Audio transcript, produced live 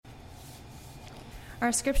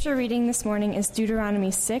Our scripture reading this morning is Deuteronomy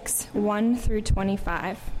 6, 1 through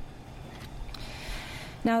 25.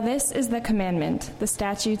 Now this is the commandment, the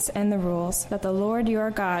statutes and the rules that the Lord your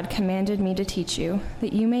God commanded me to teach you,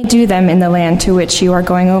 that you may do them in the land to which you are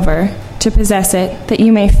going over, to possess it, that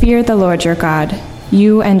you may fear the Lord your God,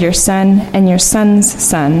 you and your son and your son's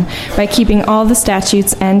son, by keeping all the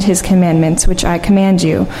statutes and his commandments which I command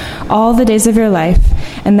you, all the days of your life,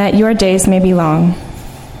 and that your days may be long.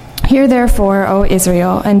 Hear therefore, O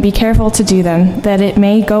Israel, and be careful to do them, that it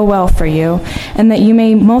may go well for you, and that you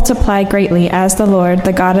may multiply greatly as the Lord,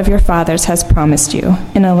 the God of your fathers, has promised you,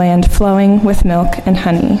 in a land flowing with milk and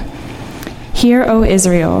honey. Hear, O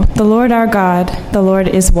Israel, the Lord our God, the Lord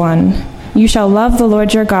is one. You shall love the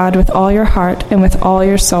Lord your God with all your heart, and with all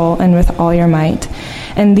your soul, and with all your might.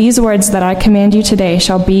 And these words that I command you today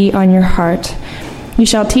shall be on your heart. You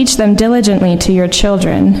shall teach them diligently to your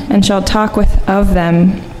children, and shall talk of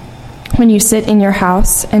them when you sit in your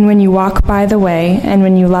house, and when you walk by the way, and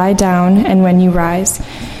when you lie down, and when you rise.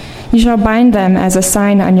 You shall bind them as a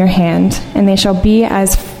sign on your hand, and they shall be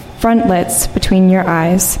as frontlets between your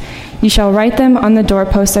eyes. You shall write them on the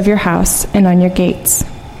doorposts of your house and on your gates.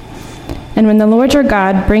 And when the Lord your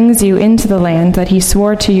God brings you into the land that he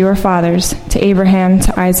swore to your fathers, to Abraham,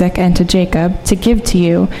 to Isaac, and to Jacob, to give to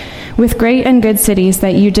you, with great and good cities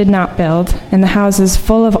that you did not build, and the houses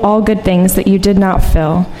full of all good things that you did not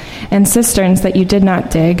fill, and cisterns that you did not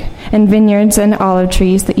dig, and vineyards and olive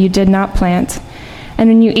trees that you did not plant. And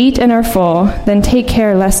when you eat and are full, then take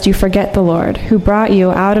care lest you forget the Lord, who brought you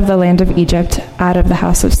out of the land of Egypt, out of the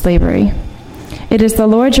house of slavery. It is the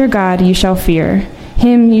Lord your God you shall fear.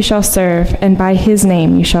 Him you shall serve, and by his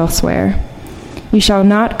name you shall swear. You shall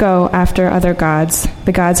not go after other gods,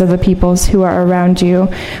 the gods of the peoples who are around you,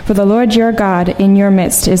 for the Lord your God in your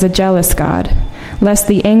midst is a jealous God, lest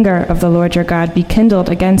the anger of the Lord your God be kindled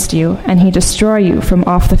against you, and he destroy you from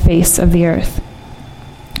off the face of the earth.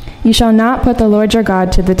 You shall not put the Lord your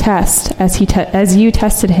God to the test, as you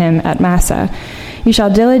tested him at Massah. You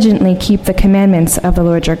shall diligently keep the commandments of the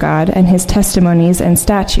Lord your God, and his testimonies and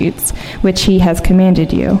statutes, which he has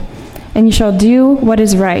commanded you. And you shall do what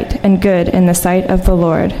is right and good in the sight of the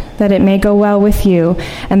Lord, that it may go well with you,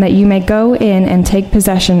 and that you may go in and take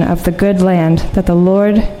possession of the good land that the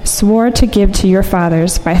Lord swore to give to your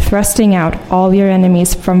fathers by thrusting out all your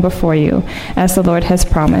enemies from before you, as the Lord has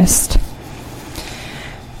promised.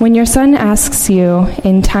 When your son asks you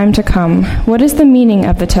in time to come, what is the meaning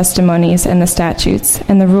of the testimonies and the statutes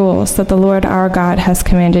and the rules that the Lord our God has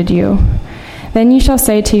commanded you? Then you shall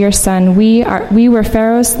say to your son, we were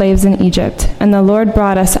Pharaoh's slaves in Egypt, and the Lord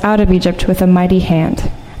brought us out of Egypt with a mighty hand.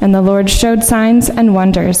 And the Lord showed signs and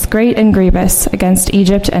wonders, great and grievous, against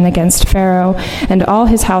Egypt and against Pharaoh and all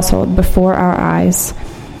his household before our eyes.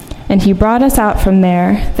 And he brought us out from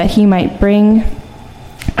there, that he might bring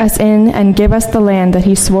us in and give us the land that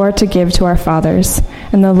he swore to give to our fathers.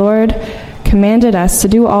 And the Lord commanded us to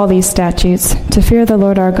do all these statutes, to fear the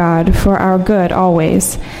Lord our God for our good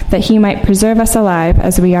always, that he might preserve us alive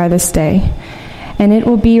as we are this day. And it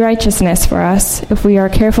will be righteousness for us if we are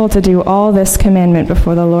careful to do all this commandment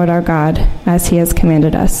before the Lord our God, as he has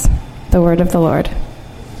commanded us. The word of the Lord.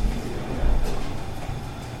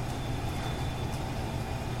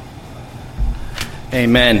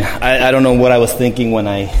 Amen. I don't know what I was thinking when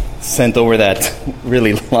I sent over that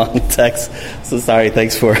really long text. So sorry.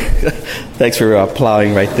 Thanks for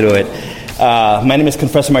plowing right through it. My name is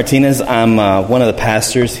Confessor Martinez. I'm one of the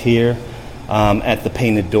pastors here at the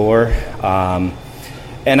Painted Door.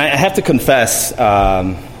 And I have to confess,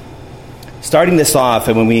 starting this off,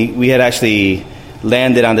 and when we had actually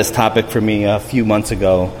landed on this topic for me a few months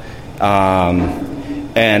ago,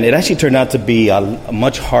 and it actually turned out to be a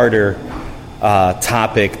much harder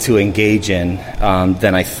topic to engage in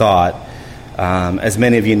than I thought. As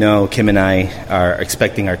many of you know, Kim and I are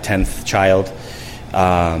expecting our 10th child,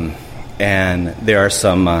 and there are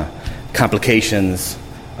some complications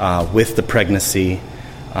with the pregnancy,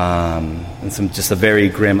 and just a very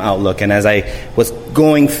grim outlook. And as I was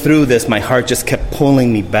going through this, my heart just kept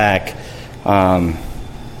pulling me back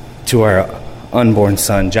to our unborn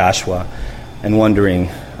son, Joshua, and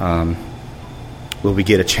wondering, will we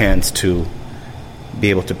get a chance to be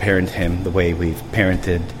able to parent him the way we've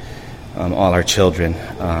parented all our children.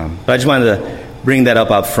 But I just wanted to bring that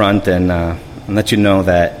up front and let you know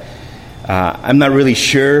that I'm not really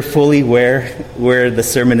sure fully where the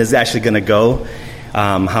sermon is actually going to go,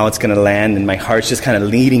 how it's going to land, and my heart's just kind of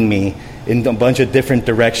leading me in a bunch of different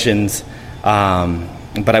directions.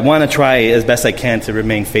 But I want to try as best I can to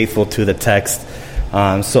remain faithful to the text.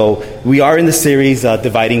 So we are in the series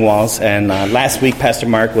Dividing Walls, and last week Pastor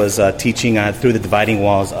Mark was teaching through the dividing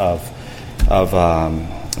walls of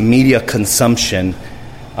media consumption.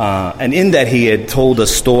 And in that, he had told a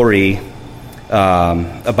story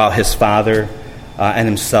about his father and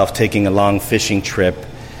himself taking a long fishing trip.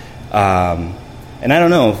 And I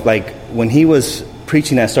don't know, like, when he was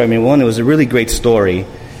preaching that story, I mean, one, it was a really great story,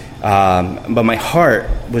 but my heart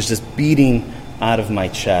was just beating out of my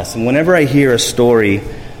chest. And whenever I hear a story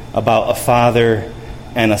about a father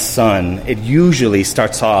and a son, it usually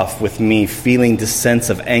starts off with me feeling this sense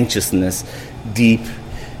of anxiousness deep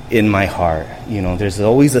in my heart. You know, there's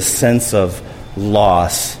always a sense of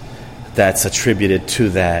loss that's attributed to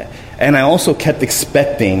that. And I also kept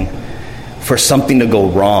expecting for something to go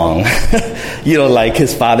wrong. You know, like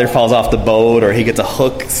his father falls off the boat, or he gets a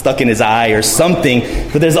hook stuck in his eye or something.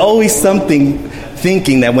 But there's always something,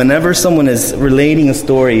 thinking that whenever someone is relating a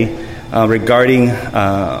story regarding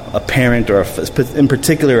a parent, or in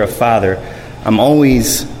particular a father, I'm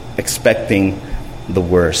always expecting the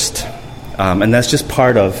worst. And that's just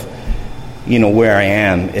part of, you know, where I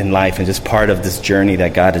am in life, and just part of this journey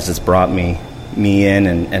that God has just brought me in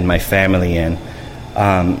and my family in.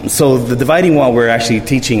 So the dividing wall we're actually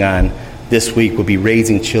teaching on this week will be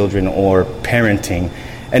raising children, or parenting.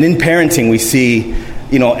 And in parenting, we see,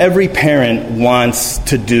 you know, every parent wants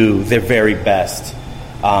to do their very best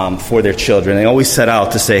for their children. They always set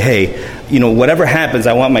out to say, hey, you know, whatever happens,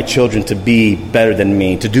 I want my children to be better than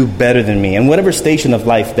me, to do better than me, and whatever station of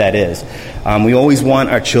life that is. We always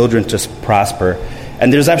want our children to prosper.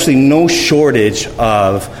 And there's actually no shortage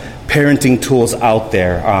of parenting tools out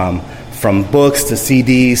there, from books to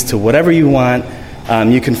CDs to whatever you want.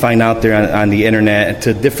 You can find out there on the internet,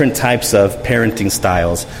 to different types of parenting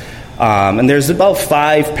styles. And there's about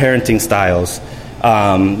 5 parenting styles.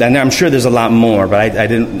 And I'm sure there's a lot more, but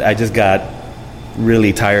I just got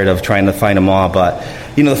really tired of trying to find them all. But,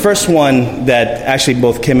 you know, the first one that actually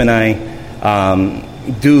both Kim and I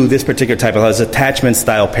do this particular type of is attachment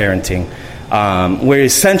style parenting, where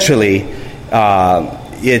essentially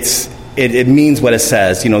it means what it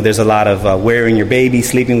says. You know, there's a lot of wearing your baby,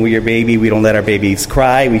 sleeping with your baby. We don't let our babies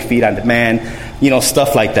cry. We feed on demand. You know,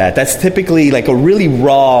 stuff like that. That's typically like a really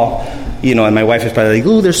raw, you know, and my wife is probably like,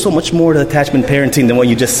 "Ooh, there's so much more to attachment parenting than what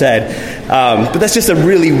you just said." But that's just a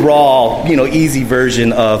really raw, you know, easy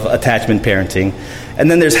version of attachment parenting. And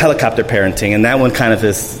then there's helicopter parenting, and that one kind of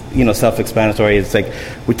is, you know, self-explanatory. It's like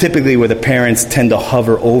where the parents tend to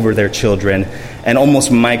hover over their children and almost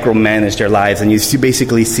micromanage their lives. And you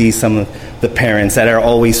basically see some of the parents that are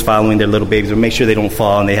always following their little babies, or make sure they don't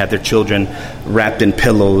fall, and they have their children wrapped in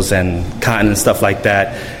pillows and cotton and stuff like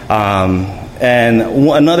that. And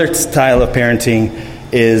another style of parenting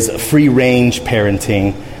is free-range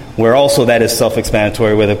parenting, where also that is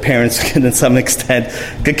self-explanatory, where the parents can, to some extent,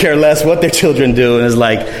 could care less what their children do, and it's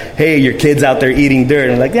like, hey, your kid's out there eating dirt,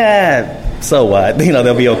 and like, yeah, so what? You know,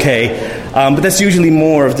 they'll be okay. But that's usually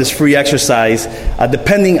more of this free exercise,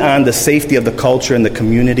 depending on the safety of the culture and the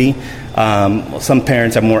community. Some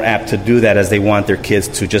parents are more apt to do that, as they want their kids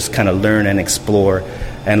to just kind of learn and explore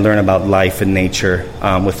and learn about life and nature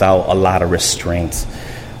without a lot of restraints.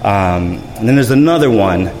 And then there's another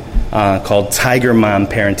one called Tiger Mom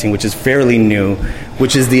parenting, which is fairly new,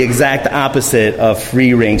 which is the exact opposite of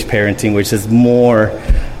free-range parenting, which is more,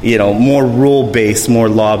 you know, more rule-based, more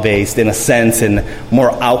law-based in a sense, and more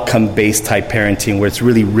outcome-based type parenting, where it's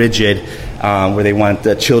really rigid, where they want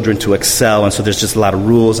the children to excel, and so there's just a lot of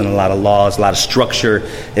rules and a lot of laws, a lot of structure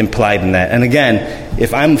implied in that. And again,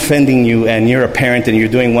 if I'm offending you and you're a parent and you're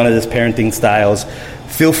doing one of these parenting styles,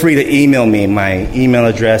 feel free to email me. My email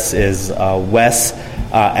address is Wes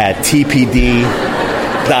at tpd.church.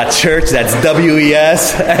 That's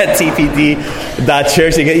WES at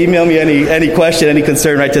tpd.church. You can email me any question, any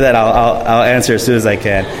concern right to that. I'll answer as soon as I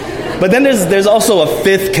can. But then there's also a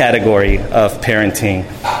 5th category of parenting.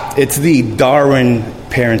 It's the Darwin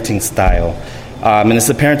parenting style. And it's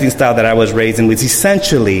the parenting style that I was raised in, which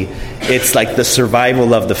essentially, it's like the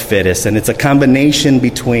survival of the fittest. And it's a combination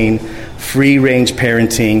between free-range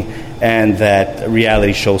parenting and that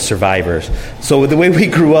reality show Survivors. So the way we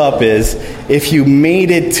grew up is, if you made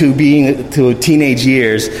it to teenage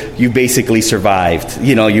years, you basically survived.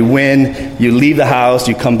 You know, you win, you leave the house,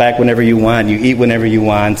 you come back whenever you want, you eat whenever you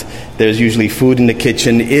want. There's usually food in the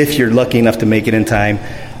kitchen if you're lucky enough to make it in time.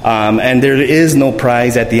 And there is no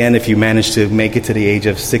prize at the end if you manage to make it to the age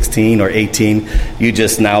of 16 or 18. You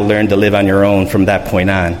just now learn to live on your own from that point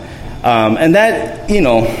on. And that, you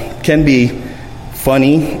know, can be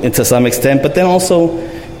funny to some extent, but then also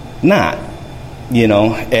not, you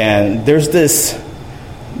know. And there's this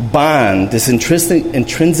bond, this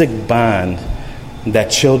intrinsic bond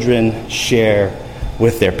that children share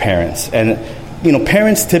with their parents. And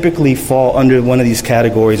parents typically fall under one of these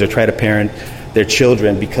categories or try to parent their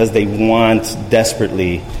children because they want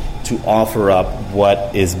desperately to offer up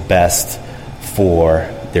what is best for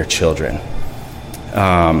their children.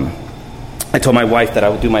 I told my wife that I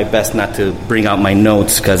would do my best not to bring out my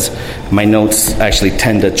notes because my notes actually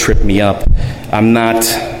tend to trip me up. I'm not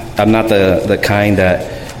the kind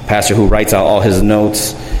that pastor who writes out all his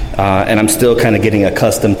notes, and I'm still kind of getting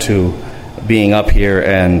accustomed to being up here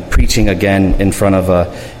and preaching again in front of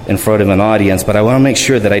an audience. But I want to make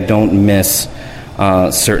sure that I don't miss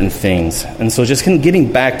certain things. And so, just kind of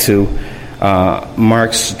getting back to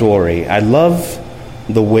Mark's story, I love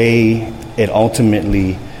the way it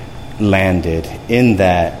ultimately landed, in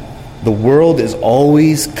that the world is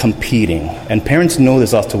always competing, and parents know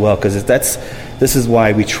this all too well because this is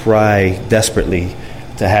why we try desperately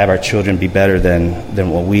to have our children be better than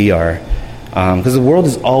what we are, because the world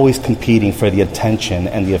is always competing for the attention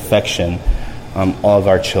and the affection of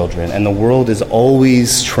our children, and the world is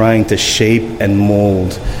always trying to shape and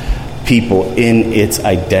mold people in its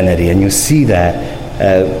identity. And you see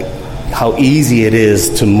that how easy it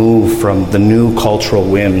is to move from the new cultural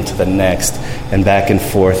whim to the next and back and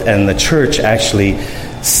forth. And the church actually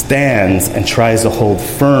stands and tries to hold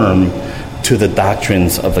firm to the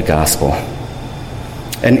doctrines of the gospel.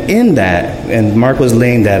 And in that, and Mark was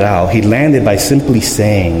laying that out, he landed by simply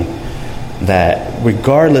saying that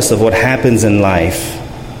regardless of what happens in life,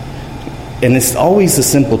 and it's always the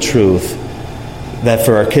simple truth that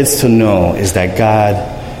for our kids to know is that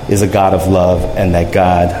God is a God of love, and that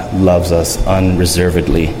God loves us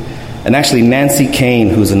unreservedly. And actually, Nancy Kane,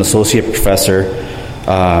 who's an associate professor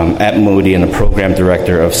at Moody and a program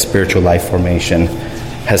director of spiritual life formation,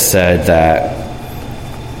 has said that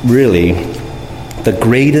really the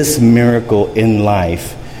greatest miracle in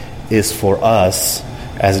life is for us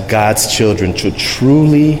as God's children to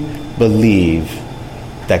truly believe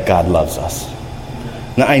that God loves us.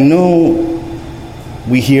 Now, I know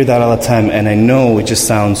we hear that all the time, and I know it just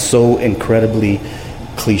sounds so incredibly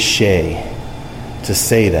cliche to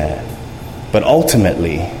say that. But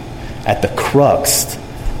ultimately, at the crux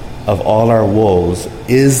of all our woes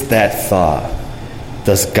is that thought: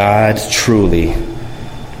 does God truly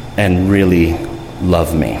and really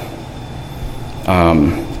love me?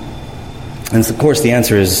 And of course, the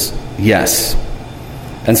answer is yes.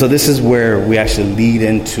 And so this is where we actually lead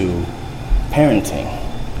into parenting.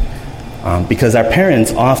 Because our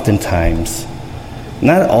parents oftentimes,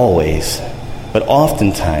 not always, but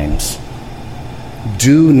oftentimes,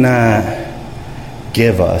 do not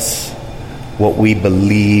give us what we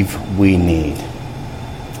believe we need.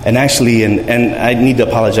 And actually, and I need to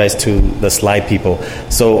apologize to the slide people.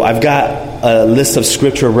 So I've got a list of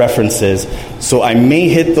scripture references. So I may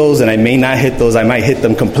hit those and I may not hit those. I might hit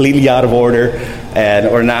them completely out of order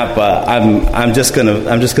or not. But I'm just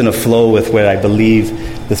gonna flow with what I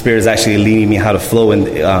believe the Spirit is actually leading me how to flow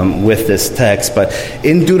with this text. But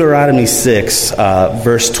in Deuteronomy 6,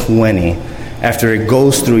 verse 20, after it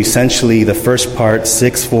goes through essentially the first part,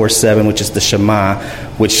 6, 4, 7, which is the Shema,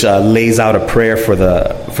 which lays out a prayer for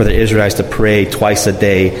the Israelites to pray twice a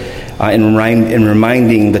day, in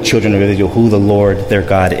reminding the children of Israel who the Lord their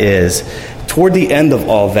God is. Toward the end of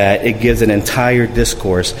all that, it gives an entire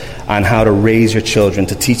discourse on how to raise your children,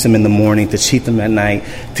 to teach them in the morning, to teach them at night,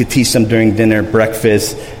 to teach them during dinner,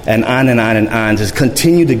 breakfast, and on and on and on. Just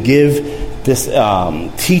continue to give this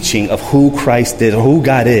teaching of who Christ is, or who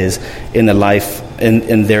God is in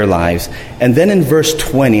their lives. And then in verse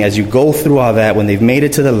 20, as you go through all that, when they've made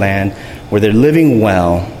it to the land where they're living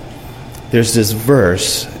well, there's this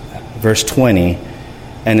verse 20,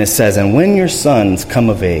 and it says, "And when your sons come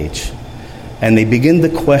of age, and they begin to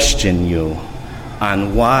question you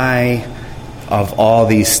on why of all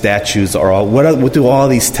these statutes, or what do all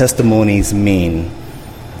these testimonies mean?"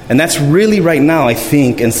 And that's really right now, I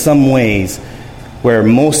think, in some ways, where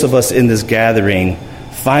most of us in this gathering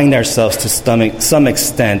find ourselves to some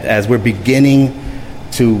extent as we're beginning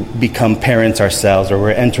to become parents ourselves, or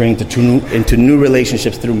we're entering into new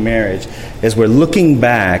relationships through marriage, is we're looking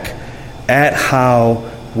back at how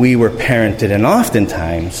we were parented. And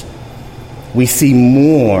oftentimes, we see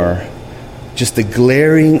more just the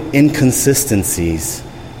glaring inconsistencies,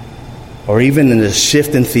 or even in the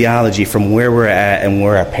shift in theology from where we're at and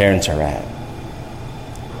where our parents are at.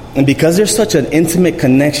 And because there's such an intimate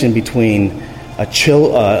connection between a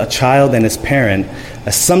child and his parent,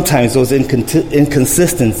 sometimes those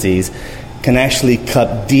inconsistencies can actually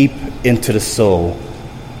cut deep into the soul.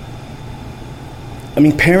 I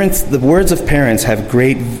mean, the words of parents have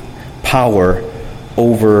great power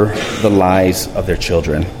over the lives of their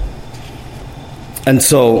children. And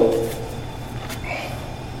so,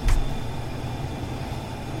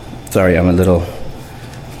 Sorry, I want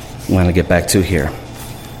to get back to here.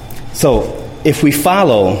 So if we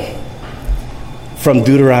follow from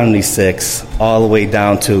Deuteronomy 6 all the way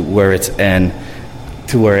down to where it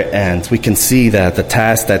ends, we can see that the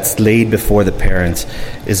task that's laid before the parents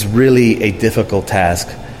is really a difficult task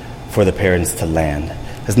for the parents to land.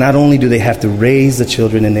 Because not only do they have to raise the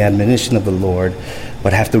children in the admonition of the Lord,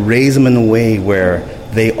 but have to raise them in a way where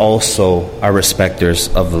they also are respecters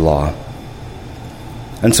of the law.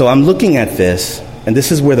 And so I'm looking at this, and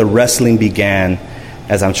this is where the wrestling began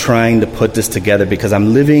as I'm trying to put this together, because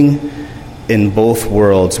I'm living in both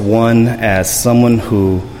worlds. One as someone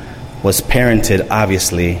who was parented,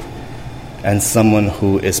 obviously, and someone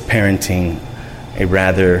who is parenting a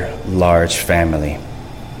rather large family.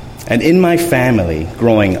 And in my family,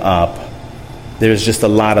 growing up, there's just a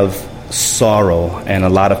lot of sorrow and a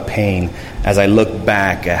lot of pain as I look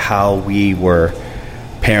back at how we were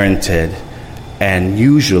parented, and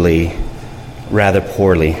usually rather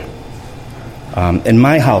poorly. In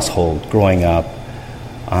my household, growing up,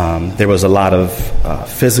 there was a lot of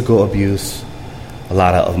physical abuse, a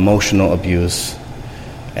lot of emotional abuse,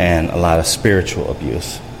 and a lot of spiritual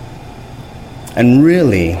abuse. And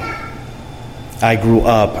really, I grew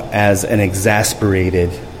up as an exasperated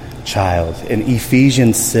child. In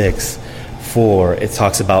Ephesians 6:4, it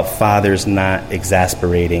talks about fathers not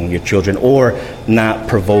exasperating your children or not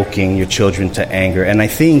provoking your children to anger. And I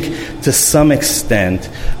think to some extent,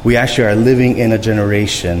 we actually are living in a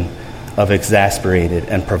generation of exasperated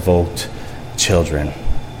and provoked children.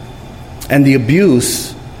 And the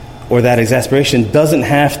abuse or that exasperation doesn't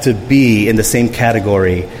have to be in the same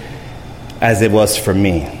category as it was for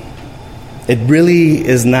me. It really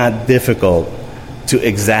is not difficult to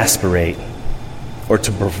exasperate or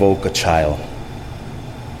to provoke a child.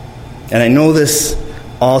 And I know this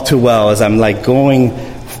all too well as I'm going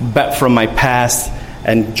back from my past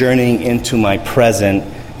and journeying into my present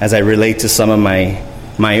as I relate to some of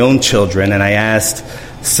my own children. And I asked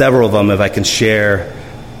several of them if I can share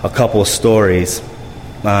a couple of stories.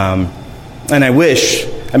 And I wish,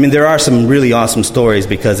 there are some really awesome stories,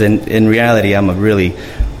 because in reality, I'm a really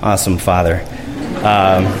awesome father.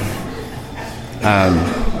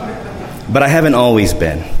 But I haven't always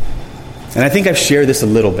been. And I think I've shared this a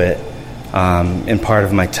little bit in part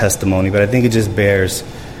of my testimony, but I think it just bears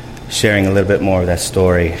sharing a little bit more of that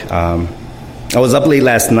story. I was up late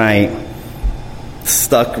last night,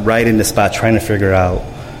 stuck right in the spot, trying to figure out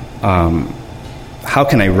how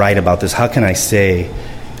can I write about this? How can I share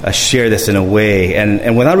this in a way,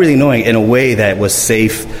 and without really knowing, in a way that was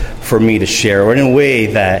safe for me to share, or in a way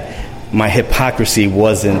that my hypocrisy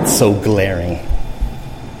wasn't so glaring.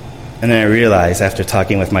 And then I realized, after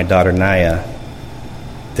talking with my daughter Naya,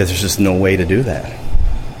 that there's just no way to do that.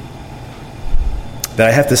 That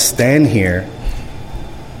I have to stand here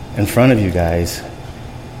in front of you guys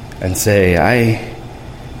and say, I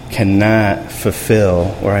cannot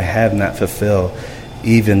fulfill, or I have not fulfilled,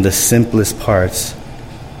 even the simplest parts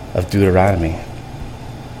of Deuteronomy.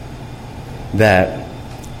 That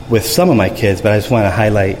with some of my kids, but I just want to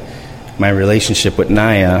highlight my relationship with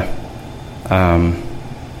Naya,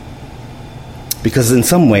 because in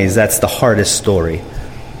some ways that's the hardest story.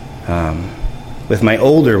 With my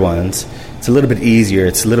older ones, it's a little bit easier,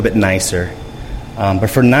 it's a little bit nicer. But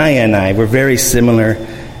for Naya and I, we're very similar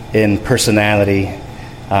in personality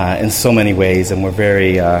in so many ways, and we're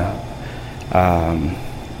very, and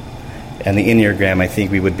the Enneagram, I think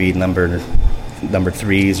we would be number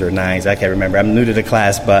 3s or 9s. I can't remember. I'm new to the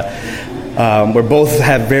class, but we both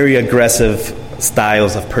have very aggressive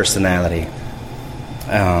styles of personality.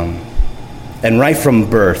 And right from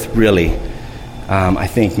birth, really, I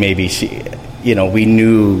think maybe we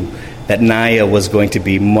knew that Naya was going to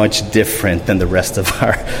be much different than the rest of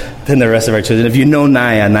our children. If you know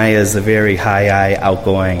Naya is a very high,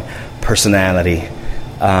 outgoing personality,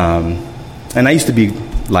 and I used to be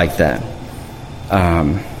like that.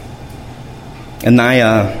 And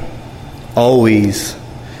Naya always,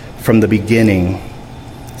 from the beginning,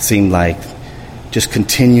 seemed like just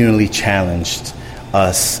continually challenged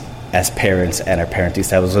us as parents and our parenting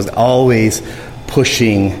styles. Was always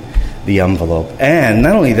pushing the envelope. And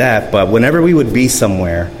not only that, but whenever we would be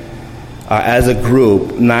somewhere, as a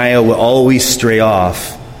group, Naya would always stray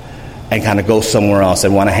off and kind of go somewhere else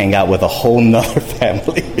and want to hang out with a whole nother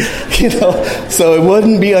family. So it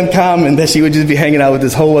wouldn't be uncommon that she would just be hanging out with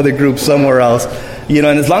this whole other group somewhere else. And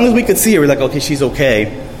as long as we could see her, we're like, okay, she's okay.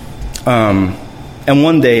 And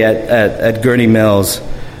one day at Gurney Mills,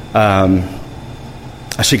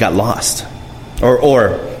 she got lost.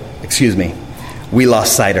 Or excuse me, we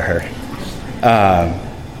lost sight of her.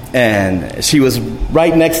 And she was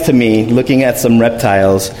right next to me looking at some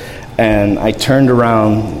reptiles And I turned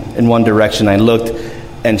around in one direction. I looked,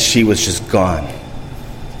 and she was just gone.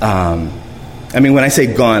 When I say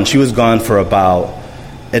gone, she was gone for about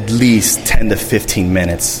at least 10 to 15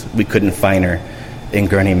 minutes. We couldn't find her in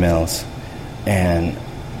Gurney Mills. And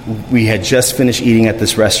we had just finished eating at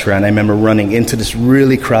this restaurant. I remember running into this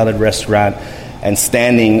really crowded restaurant and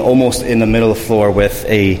standing almost in the middle of the floor with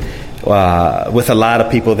a lot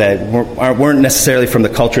of people that weren't necessarily from the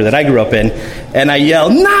culture that I grew up in. And I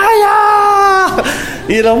yelled, "Naya!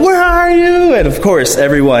 Where are you?" And of course,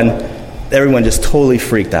 everyone just totally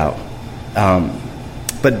freaked out.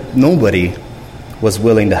 But nobody was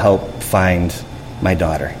willing to help find my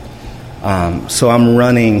daughter. So I'm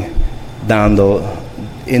running down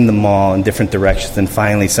in the mall in different directions, and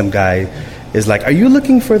finally some guy is like, "Are you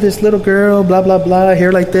looking for this little girl, blah, blah, blah,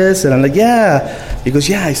 hair like this?" And I'm like, "Yeah." He goes,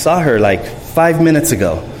 "Yeah, I saw her like 5 minutes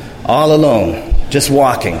ago, all alone, just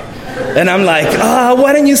walking." And I'm like,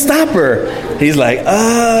 "Why didn't you stop her?" He's like,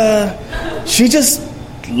 "She just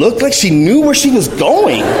looked like she knew where she was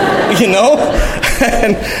going,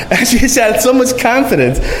 and she had so much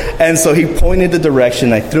confidence." And so he pointed the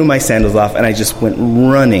direction. I threw my sandals off, and I just went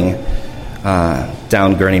running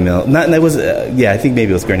down Gurney Mill. I think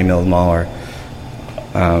maybe it was Gurney Mill Mall.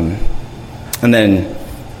 And then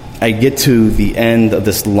I get to the end of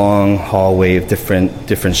this long hallway of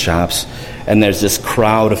different shops, and there's this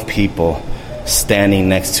crowd of people standing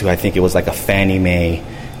next to, I think it was like a Fannie Mae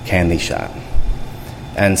candy shop.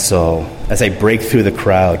 And so as I break through the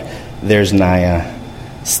crowd, there's Naya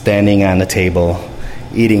standing on the table,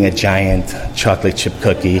 eating a giant chocolate chip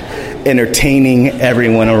cookie, entertaining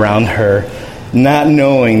everyone around her, not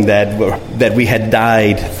knowing that we had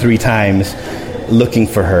died 3 times looking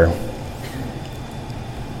for her.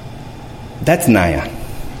 That's Naya.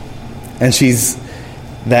 And she's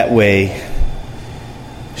that way.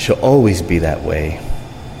 She'll always be that way.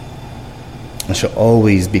 And she'll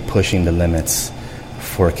always be pushing the limits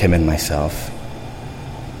for Kim and myself.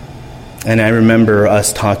 And I remember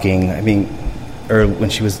us talking, when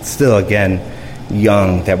she was still, again,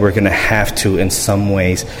 young, that we're going to have to, in some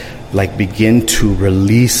ways, begin to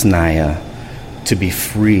release Naya to be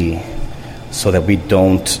free so that we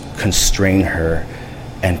don't constrain her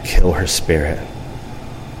and kill her spirit.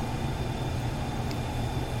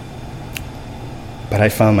 But I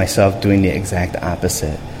found myself doing the exact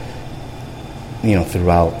opposite,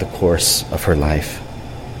 throughout the course of her life.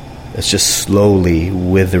 It's just slowly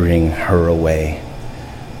withering her away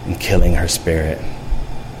and killing her spirit.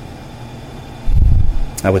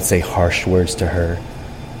 I would say harsh words to her.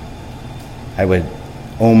 I would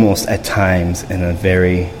almost at times, in a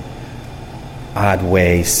very odd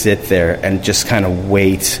way, sit there and just kind of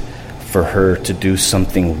wait for her to do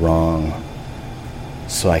something wrong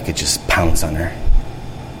so I could just pounce on her.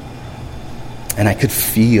 And I could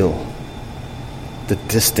feel the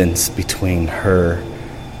distance between her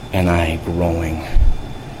and I growing,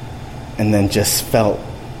 and then just felt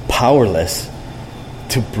powerless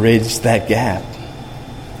to bridge that gap.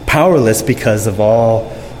 Powerless because of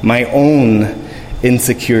all my own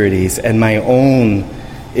insecurities and my own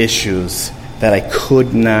issues that I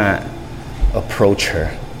could not approach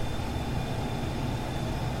her.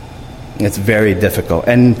 It's very difficult.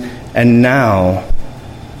 And now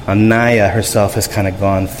Anaya herself has kind of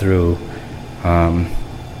gone through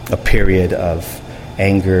a period of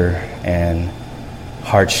anger and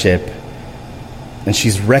hardship, and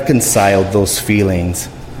she's reconciled those feelings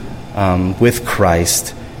with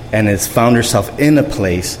Christ, and has found herself in a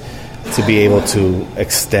place to be able to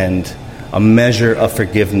extend a measure of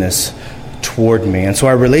forgiveness toward me. And so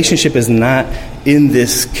our relationship is not in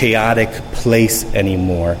this chaotic place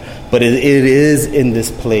anymore, but it is in this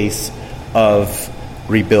place of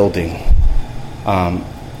rebuilding.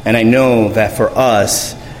 And I know that for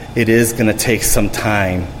us, it is going to take some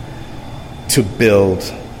time to build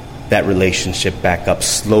that relationship back up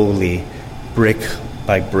slowly, brick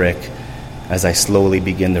by brick, as I slowly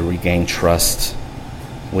begin to regain trust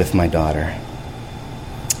with my daughter.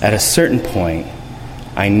 At a certain point,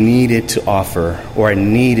 I needed to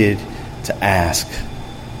ask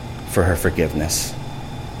for her forgiveness.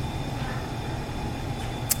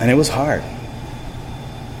 And it was hard.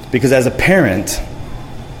 Because as a parent,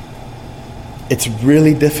 it's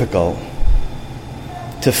really difficult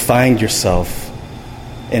to find yourself,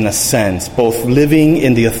 in a sense, both living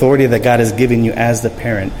in the authority that God has given you as the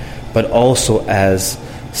parent, but also as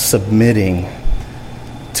submitting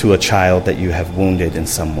to a child that you have wounded in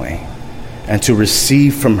some way, and to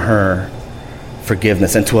receive from her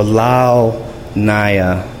forgiveness, and to allow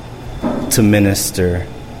Naya to minister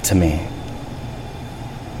to me.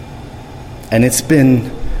 And it's been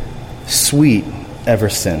sweet ever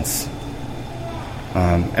since.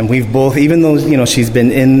 And we've both, even though, she's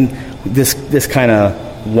been in this kind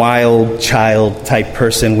of wild child type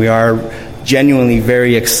person, we are genuinely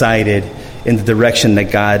very excited in the direction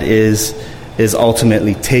that God is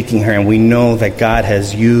ultimately taking her. And we know that God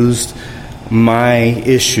has used my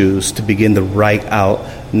issues to begin to write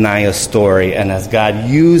out Naya's story. And as God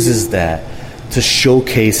uses that to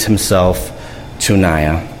showcase himself to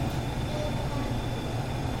Naya.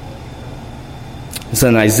 So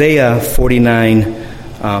in Isaiah 49,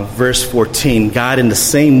 verse 14, God in the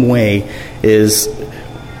same way is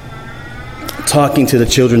talking to the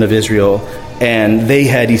children of Israel, and they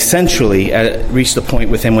had essentially reached the point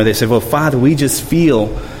with him where they said, well, Father, we just feel,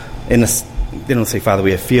 they don't say, Father,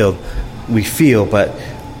 we feel, but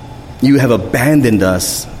you have abandoned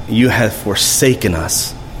us, you have forsaken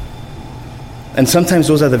us. And sometimes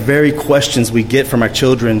those are the very questions we get from our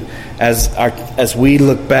children as we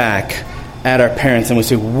look back at our parents and we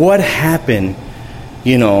say, what happened?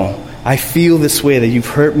 I feel this way, that you've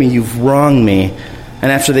hurt me, you've wronged me.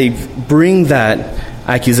 And after they bring that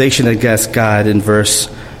accusation against God in verse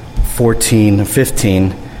 14,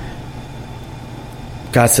 15,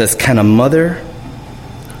 God says, can a mother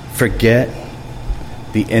forget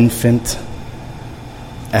the infant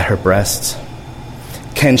at her breast?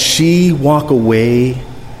 Can she walk away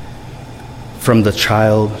from the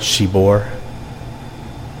child she bore?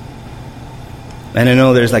 And I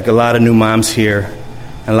know there's a lot of new moms here,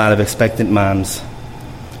 and a lot of expectant moms.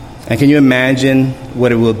 And can you imagine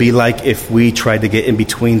what it will be like if we tried to get in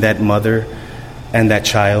between that mother and that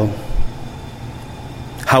child?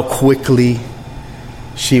 How quickly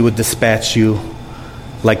she would dispatch you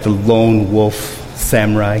like the lone wolf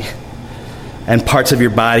samurai, and parts of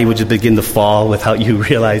your body would just begin to fall without you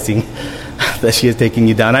realizing that she is taking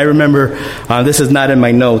you down. I remember, this is not in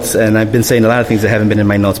my notes, and I've been saying a lot of things that haven't been in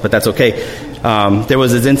my notes, but that's okay. There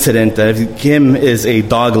was this incident that Kim is a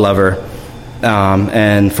dog lover,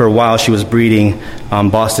 and for a while she was breeding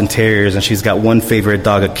Boston Terriers, and she's got one favorite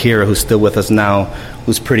dog, Akira, who's still with us now,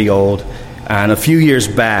 who's pretty old. And a few years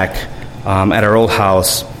back, at our old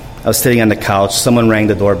house, I was sitting on the couch. Someone rang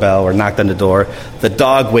the doorbell or knocked on the door. The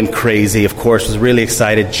dog went crazy, of course, was really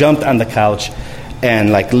excited, jumped on the couch,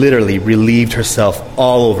 and literally relieved herself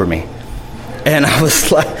all over me. And I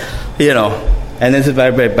was like, and this is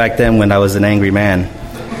back then when I was an angry man.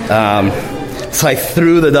 So I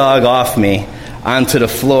threw the dog off me onto the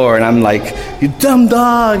floor, and I'm like, you dumb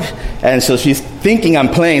dog. And so she's thinking I'm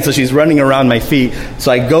playing, so she's running around my feet.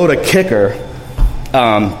 So I go to kick her,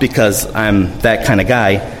 because I'm that kind of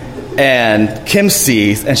guy. And Kim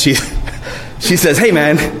sees, and she says, hey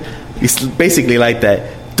man, he's basically like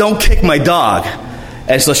that, don't kick my dog.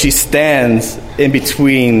 And so she stands in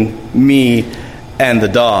between me and the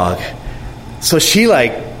dog. So she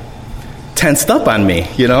tensed up on me,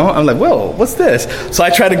 I'm like, whoa, what's this? So I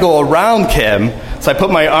try to go around Kim. So I put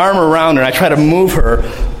my arm around her and I try to move her,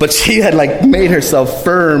 but she had made herself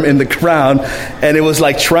firm in the ground, and it was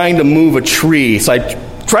like trying to move a tree. So I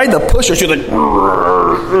tried to push her. She was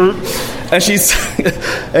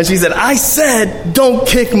and she said, I said, don't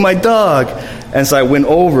kick my dog. And so I went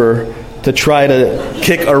over to try to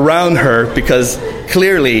kick around her because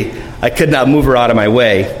clearly I could not move her out of my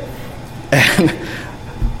way. And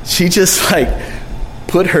she just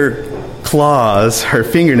put her claws, her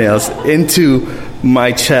fingernails into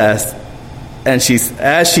my chest. And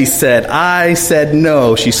as she said, I said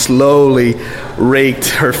no, she slowly raked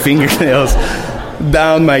her fingernails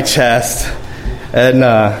down my chest. And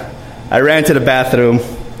I ran to the bathroom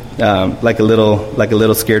like a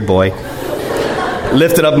little scared boy.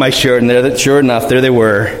 Lifted up my shirt, and there, sure enough, there they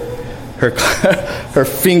were. Her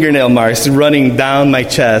fingernail marks running down my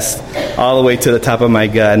chest all the way to the top of my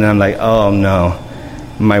gut. And I'm like, oh no,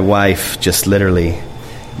 my wife just literally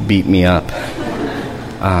beat me up.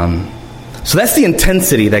 So that's the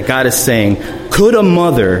intensity that God is saying. Would a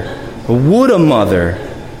mother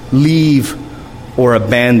leave or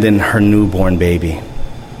abandon her newborn baby?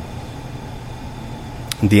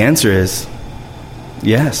 And the answer is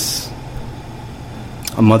yes.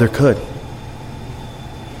 A mother could.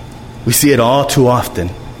 We see it all too often.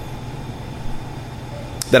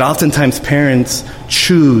 That oftentimes parents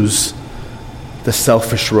choose the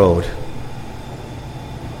selfish road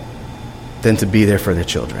than to be there for their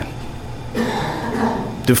children.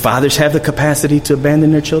 Do fathers have the capacity to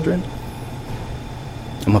abandon their children?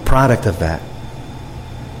 I'm a product of that.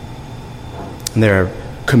 And there are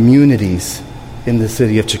communities in the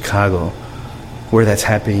city of Chicago where that's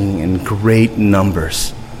happening in great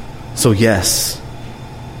numbers. So yes,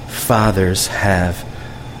 fathers have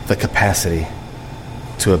the capacity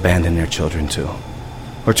to abandon their children too,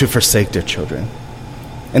 or to forsake their children.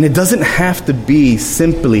 And it doesn't have to be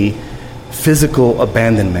simply physical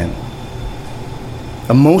abandonment.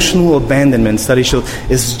 Emotional abandonment, study shows,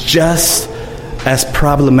 is just as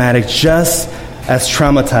problematic, just as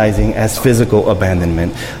traumatizing as physical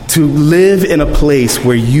abandonment. To live in a place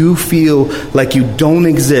where you feel like you don't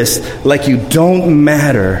exist, like you don't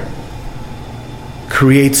matter,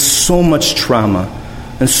 creates so much trauma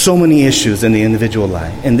and so many issues in the individual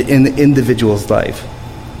life, in the individual's life.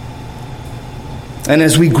 And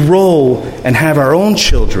as we grow and have our own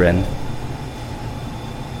children,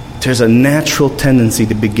 there's a natural tendency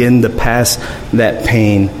to begin to pass that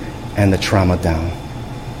pain and the trauma down,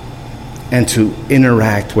 and to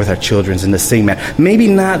interact with our children in the same manner. Maybe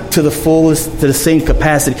not to the fullest, to the same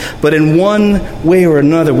capacity, but in one way or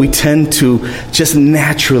another, we tend to just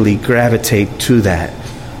naturally gravitate to that.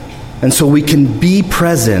 And so we can be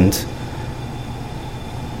present,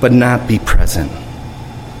 but not be present.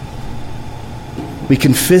 We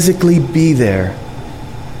can physically be there,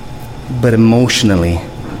 but emotionally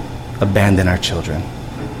abandon our children.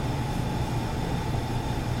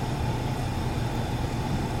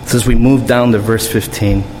 So as we move down to verse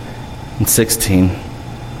 15 and 16,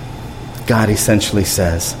 God essentially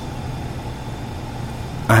says,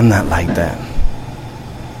 I'm not like that.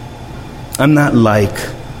 I'm not like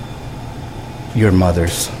your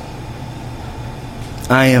mothers.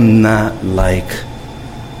 I am not like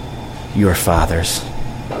your fathers.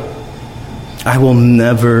 I will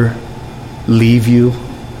never leave you.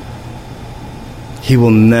 He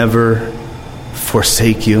will never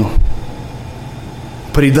forsake you.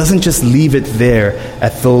 But he doesn't just leave it there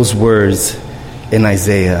at those words in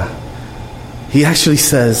Isaiah. He actually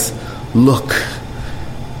says, look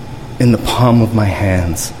in the palm of my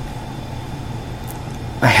hands.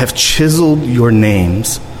 I have chiseled your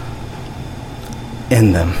names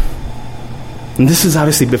in them. And this is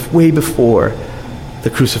obviously way before the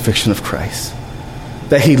crucifixion of Christ.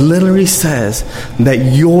 That he literally says that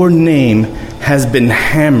your name has been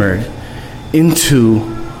hammered into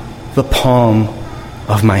the palm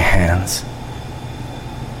of my hands.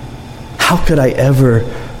 How could I ever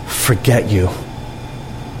forget you?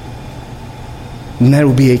 And that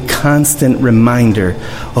will be a constant reminder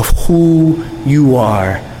of who you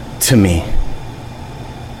are to me.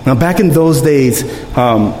 Now, back in those days,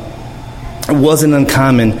 it wasn't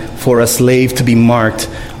uncommon for a slave to be marked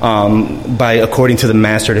by according to the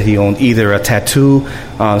master that he owned, either a tattoo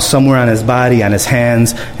somewhere on his body, on his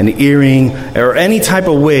hands, an earring, or any type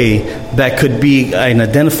of way that could be an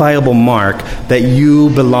identifiable mark that you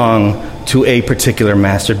belong to a particular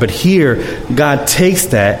master. But here, God takes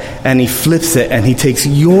that and he flips it, and he takes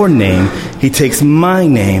your name, he takes my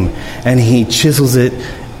name, and he chisels it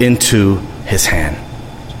into his hand.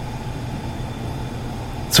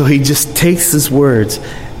 So he just takes his words,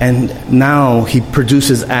 and now he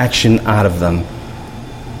produces action out of them.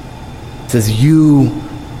 It says, you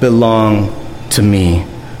belong to me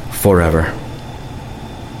forever.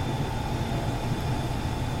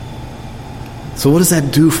 So what does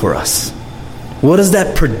that do for us? What does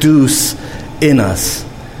that produce in us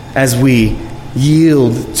as we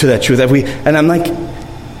yield to that truth? And I'm like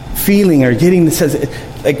feeling or getting this,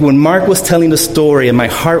 like when Mark was telling the story and my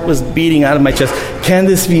heart was beating out of my chest, can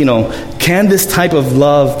this be, can this type of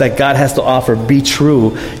love that God has to offer be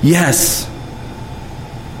true? Yes,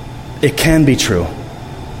 it can be true.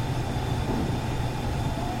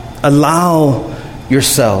 Allow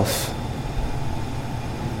yourself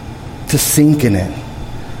to sink in it.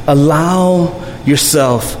 Allow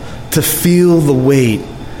yourself to feel the weight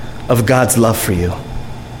of God's love for you.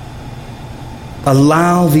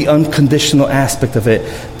 Allow the unconditional aspect of it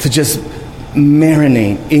to just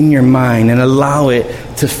marinate in your mind, and allow it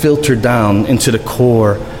to filter down into the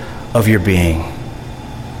core of your being.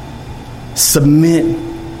 Submit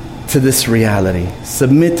to this reality.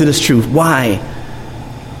 Submit to this truth. Why?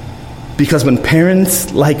 Because when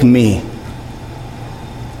parents like me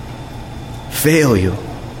fail you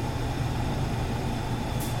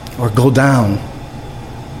or go down,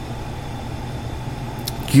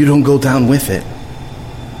 you don't go down with it.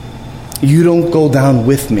 You don't go down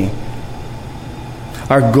with me.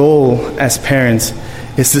 Our goal as parents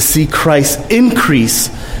is to see Christ increase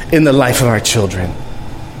in the life of our children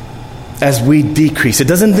as we decrease. It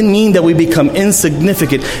doesn't mean that we become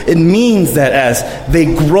insignificant. It means that as they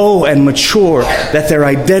grow and mature, that their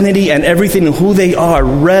identity and everything and who they are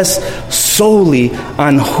rests solely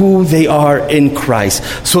on who they are in Christ.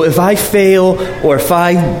 So if I fail, or if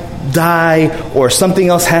I die, or something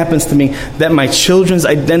else happens to me, that my children's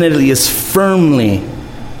identity is firmly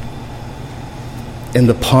in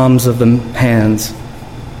the palms of the hands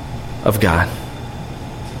of God.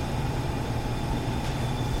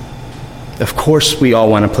 Of course, we all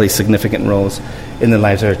want to play significant roles in the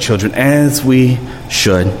lives of our children, as we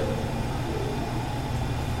should.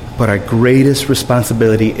 But our greatest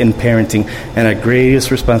responsibility in parenting and our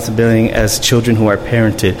greatest responsibility as children who are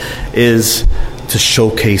parented is to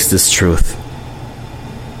showcase this truth.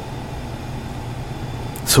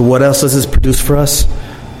 So what else does this produce for us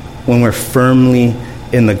when we're firmly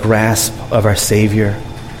in the grasp of our Savior?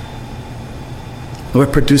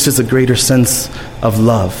 What produces a greater sense of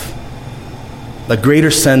love, a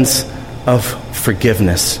greater sense of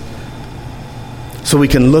forgiveness. So we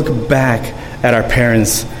can look back at our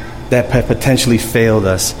parents that have potentially failed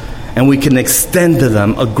us, and we can extend to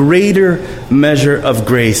them a greater measure of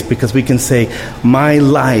grace, because we can say, my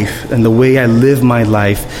life and the way I live my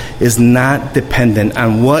life is not dependent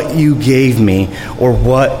on what you gave me or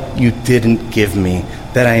what you didn't give me,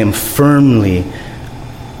 that I am firmly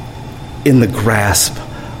in the grasp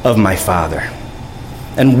of my Father.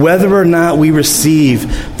 And whether or not we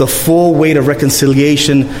receive the full weight of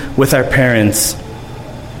reconciliation with our parents,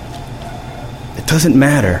 it doesn't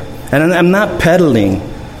matter. And I'm not peddling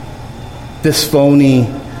this phony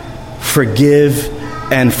forgive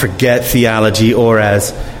and forget theology, or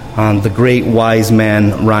as the great wise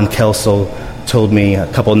man Ron Kelso told me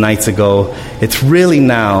a couple nights ago, it's really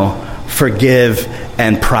now forgive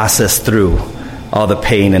and process through all the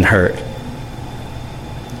pain and hurt.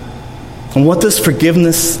 And what does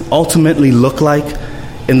forgiveness ultimately look like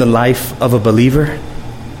in the life of a believer?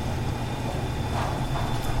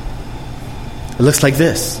 It looks like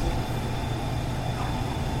this.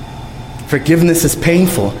 Forgiveness is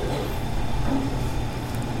painful.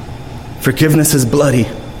 Forgiveness is bloody.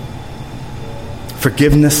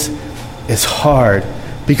 Forgiveness is hard,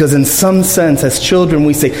 because in some sense, as children,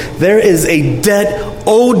 we say, there is a debt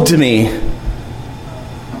owed to me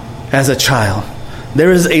as a child.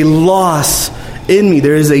 There is a loss in me.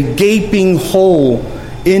 There is a gaping hole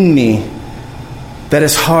in me that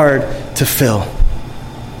is hard to fill.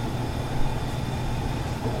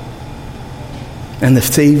 And the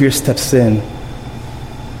Savior steps in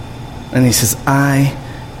and he says, I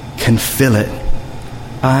can fill it.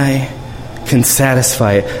 I can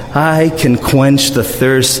satisfy it. I can quench the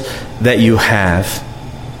thirst that you have.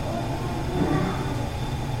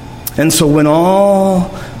 And so when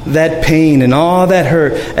all that pain and all that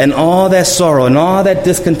hurt and all that sorrow and all that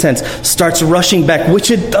discontent starts rushing back, which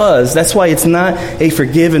it does. That's why it's not a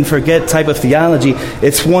forgive and forget type of theology.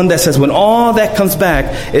 It's one that says when all that comes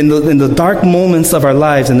back in the dark moments of our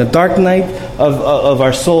lives, in the dark night of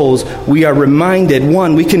our souls, we are reminded,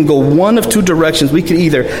 one, we can go one of two directions. We can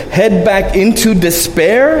either head back into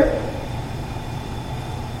despair,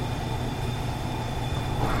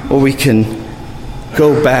 or we can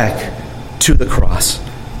go back to the cross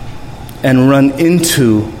and run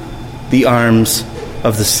into the arms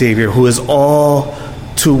of the Savior, who is all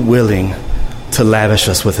too willing to lavish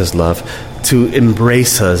us with his love, to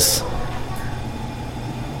embrace us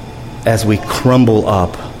as we crumble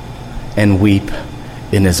up and weep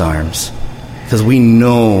in his arms. Because we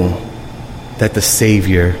know that the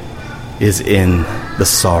Savior is in the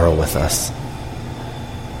sorrow with us.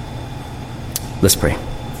 Let's pray.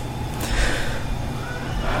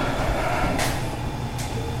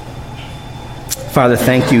 Father,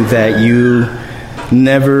 thank you that you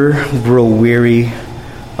never grow weary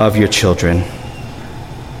of your children.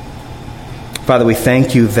 Father, we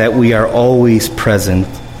thank you that we are always present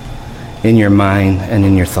in your mind and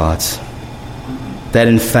in your thoughts. That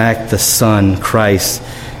in fact the Son, Christ,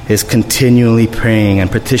 is continually praying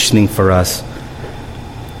and petitioning for us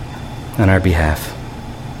on our behalf.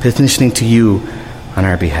 Petitioning to you on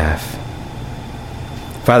our behalf.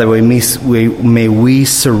 Father, may we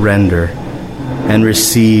surrender and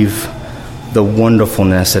receive the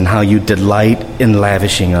wonderfulness and how you delight in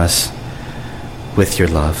lavishing us with your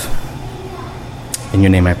love. In your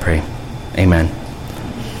name I pray. Amen.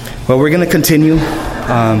 Well, we're going to continue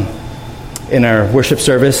in our worship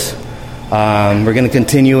service. We're going to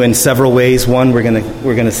continue in several ways. One, we're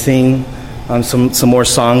going to sing some more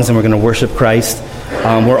songs, and we're going to worship Christ.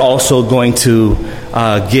 We're also going to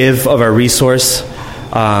give of our resource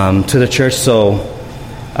to the church. So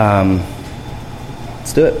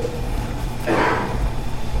let's do it.